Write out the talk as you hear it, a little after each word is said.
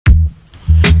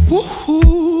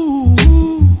Woohoo,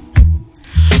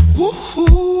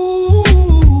 woohoo,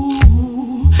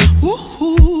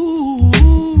 woohoo,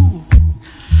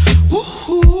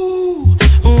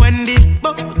 woohoo. When the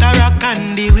boat a rock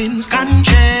and the winds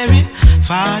contrary,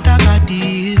 Father God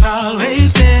is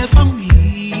always there for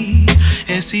me.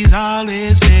 Yes, He's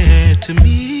always there to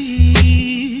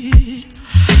me.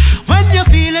 When you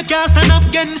feel you can't stand up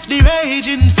against the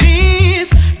raging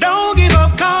seas, don't give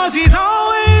up, cause He's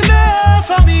always there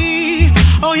for me.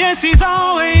 Oh yes, He's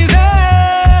always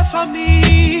there for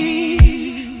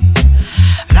me.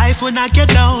 Life will knock you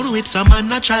down with some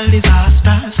unnatural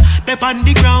disasters. Step on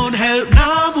the ground, help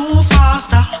now move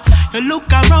faster. You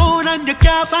look around and you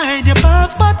can't find your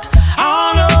path, but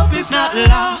all hope is not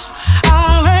lost.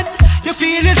 All when you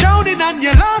feel you're drowning and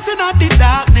you're lost in the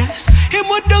darkness, Him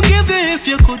would not give you if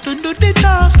you couldn't do the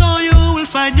task. Oh, you will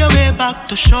find your way back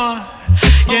to shore.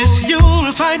 Yes, you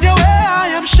will find your way, I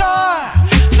am sure.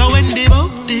 So when the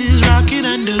boat is rocking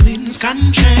and the winds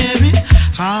contrary,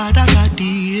 Father God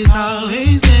is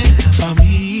always there for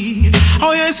me.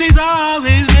 Oh yes, He's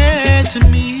always there to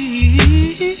me.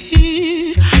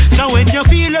 So when you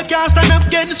feel you can't stand up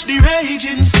against the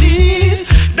raging seas,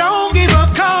 don't give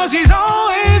up, cause He's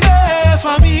always there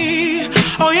for me.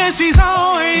 Oh yes, He's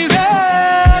always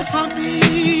there for me.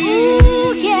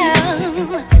 Ooh, yeah.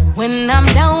 When I'm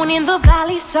down in the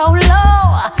valley so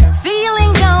low,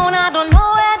 feeling down, I don't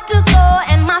know where to go,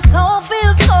 and my soul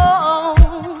feels cold,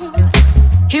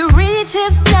 He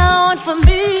reaches down for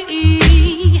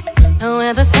me.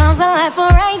 When the storms of life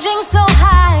are raging so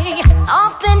high,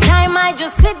 oftentimes I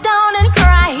just sit down and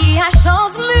cry. He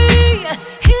assures me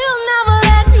He'll never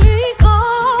let me go.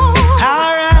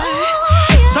 Alright,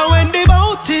 so when the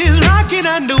boat is rocking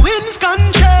and the wind's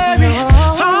contrary,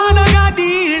 Father God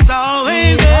is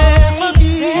always there for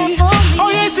me. Oh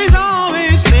yes, He's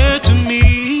always there to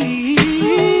me.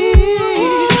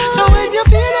 So when you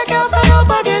feel you can't stand up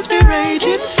against the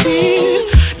raging seas,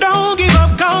 don't give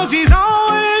up, cause He's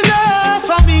always there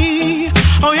for me.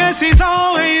 Oh yes, He's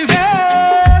always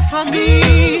there for me.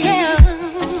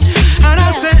 And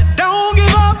I said, don't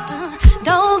give up.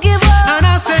 Don't give up. And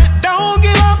I said, don't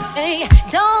give up. Hey,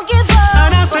 don't give up.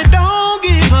 And I said, don't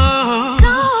give up.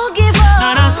 Don't give up.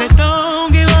 And I said,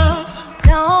 don't give up.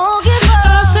 Don't give up.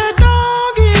 I said,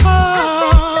 don't give up. I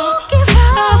said, don't give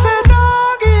up. I said,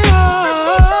 don't give up. I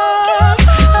said, don't give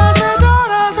up. I said,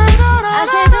 don't. I said, don't. I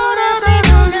said, don't. I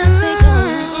said,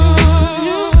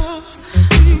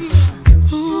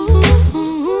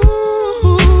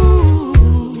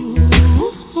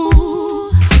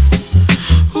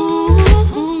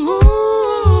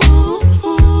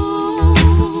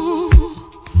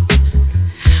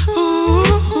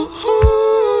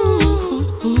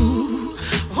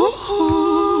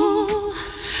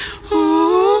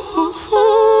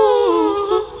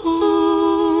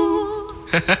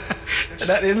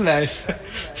 That is nice.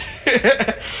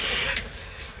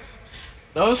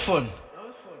 That was fun.